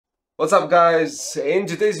What's up guys? In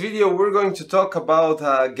today's video we're going to talk about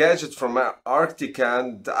a gadget from Arctic,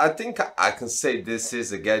 and I think I can say this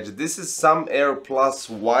is a gadget. This is SUMMAIR Plus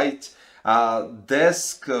white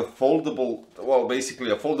desk foldable, well basically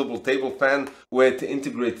a foldable table fan with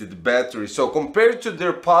integrated battery. So compared to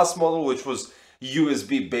their past model, which was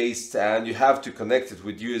USB based and you have to connect it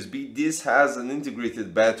with USB, this has an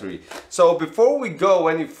integrated battery. So before we go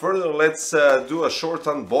any further, let's do a short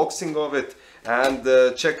unboxing of it and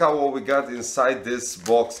check out what we got inside this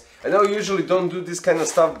box. I know I usually don't do this kind of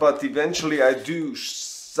stuff, but eventually I do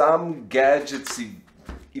some gadgets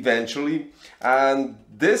eventually, and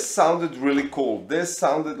this sounded really cool. This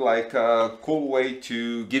sounded like a cool way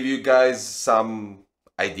to give you guys some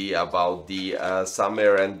idea about the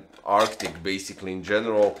SUMMAIR and Arctic basically in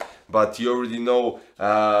general, but you already know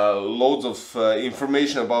loads of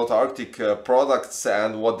information about Arctic products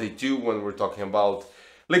and what they do when we're talking about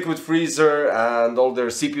liquid freezer and all their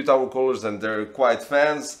CPU tower coolers and their quiet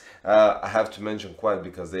fans. I have to mention quiet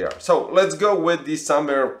because they are. So let's go with the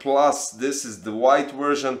SUMMAIR Plus. This is the white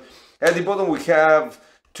version. At the bottom we have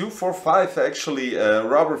 2, 4, 5 actually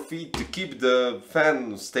rubber feet to keep the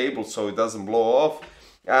fan stable so it doesn't blow off.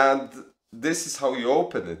 And this is how you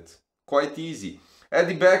open it. Quite easy. At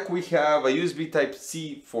the back we have a USB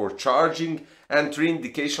Type-C for charging and 3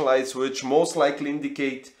 indication lights which most likely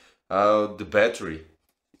indicate the battery.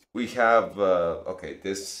 We have, okay,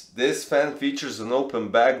 this fan features an open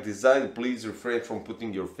back design. Please refrain from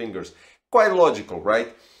putting your fingers. Quite logical,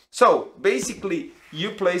 right? So basically you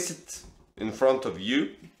place it in front of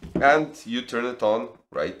you and you turn it on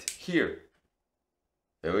right here.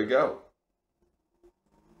 There we go.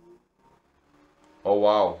 Oh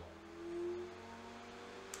wow.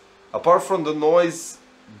 Apart from the noise,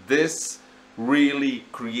 this really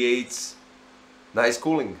creates nice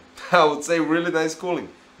cooling. I would say really nice cooling.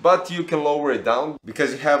 But you can lower it down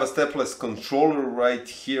because you have a stepless controller right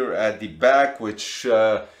here at the back, which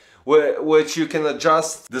you can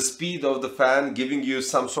adjust the speed of the fan, giving you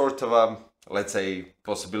some sort of let's say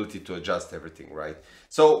possibility to adjust everything, right?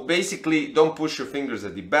 So basically don't push your fingers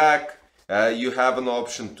at the back. You have an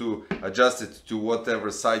option to adjust it to whatever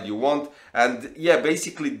side you want, and yeah,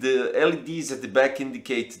 basically the LEDs at the back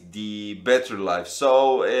indicate the battery life.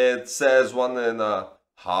 So it says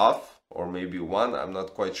 1.5 or maybe 1, I'm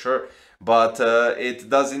not quite sure, but it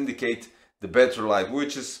does indicate the battery life,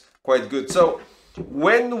 which is quite good. So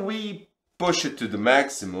when we push it to the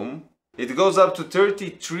maximum, it goes up to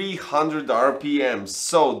 3300 RPM.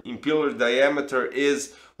 So impeller diameter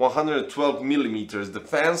is 112 millimeters. The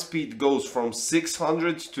fan speed goes from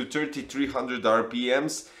 600 to 3300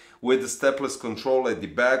 RPMs with the stepless control at the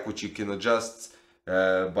back, which you can adjust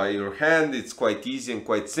by your hand. It's quite easy and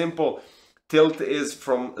quite simple. Tilt is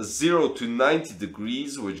from 0 to 90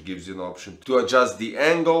 degrees, which gives you an option to adjust the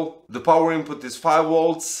angle. The power input is 5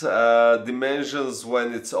 volts. Dimensions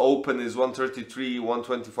when it's open is 133,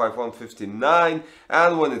 125, 159,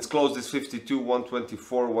 and when it's closed is 52,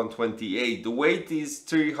 124, 128. The weight is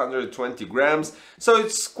 320 grams, so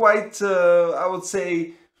it's quite, I would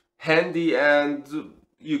say, handy, and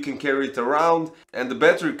you can carry it around. And the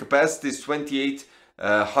battery capacity is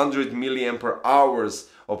 2800 milliampere hours.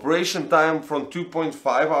 Operation time from 2.5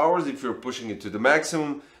 hours if you're pushing it to the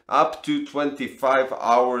maximum, up to 25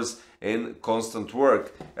 hours in constant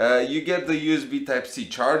work. You get the USB Type-C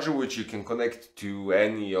charger, which you can connect to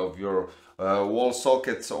any of your wall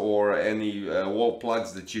sockets or any wall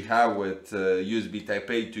plugs that you have with USB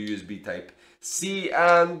Type-A to USB Type-C,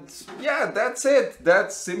 and yeah, that's it.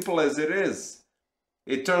 That's simple as it is.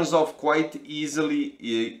 It turns off quite easily.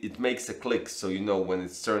 It makes a click, so you know when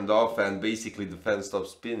it's turned off, and basically the fan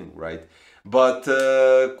stops spinning, right? But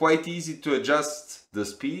quite easy to adjust the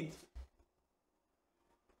speed.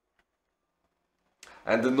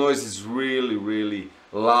 And the noise is really, really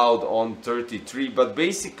loud on 33, but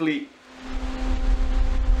basically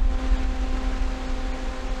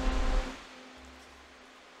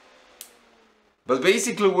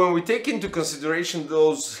when we take into consideration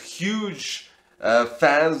those huge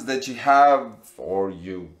fans that you have, or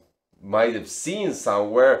you might have seen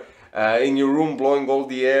somewhere in your room, blowing all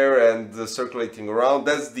the air and circulating around,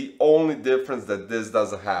 that's the only difference that this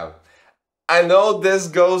doesn't have. I know this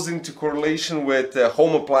goes into correlation with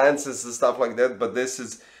home appliances and stuff like that, but this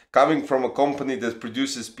is coming from a company that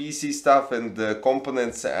produces PC stuff and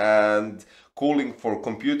components and cooling for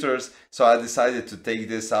computers, so I decided to take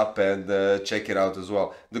this up and check it out as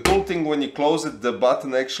well. The cool thing, when you close it, the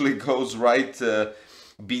button actually goes right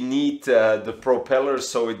beneath the propeller,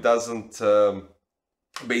 so it doesn't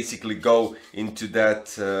basically go into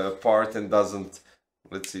that part and doesn't,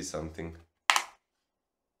 let's see something.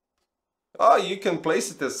 Oh, you can place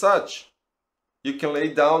it as such. You can lay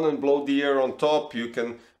it down and blow the air on top. You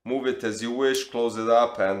can move it as you wish, close it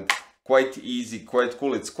up, and quite easy, quite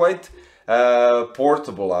cool. It's quite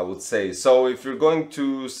portable, I would say. So if you're going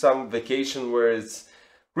to some vacation where it's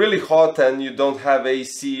really hot and you don't have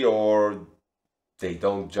AC, or they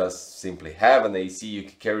don't just simply have an AC, you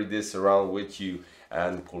can carry this around with you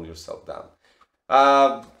and cool yourself down.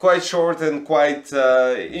 Quite short and quite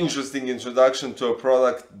interesting introduction to a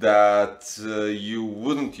product that you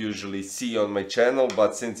wouldn't usually see on my channel,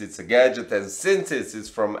 but since it's a gadget and since it's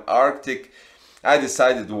from Arctic, I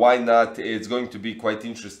decided why not. It's going to be quite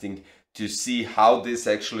interesting to see how this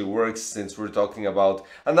actually works, since we're talking about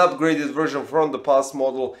an upgraded version from the past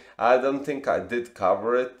model. I don't think I did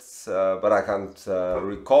cover it, but I can't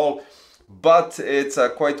recall. But it's a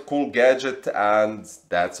quite cool gadget, and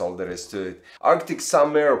that's all there is to it. Arctic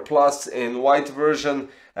SUMMAIR Plus in white version.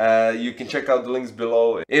 You can check out the links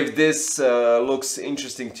below if this looks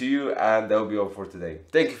interesting to you, and that'll be all for today.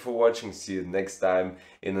 Thank you for watching. See you next time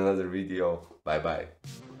in another video. Bye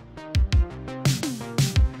bye.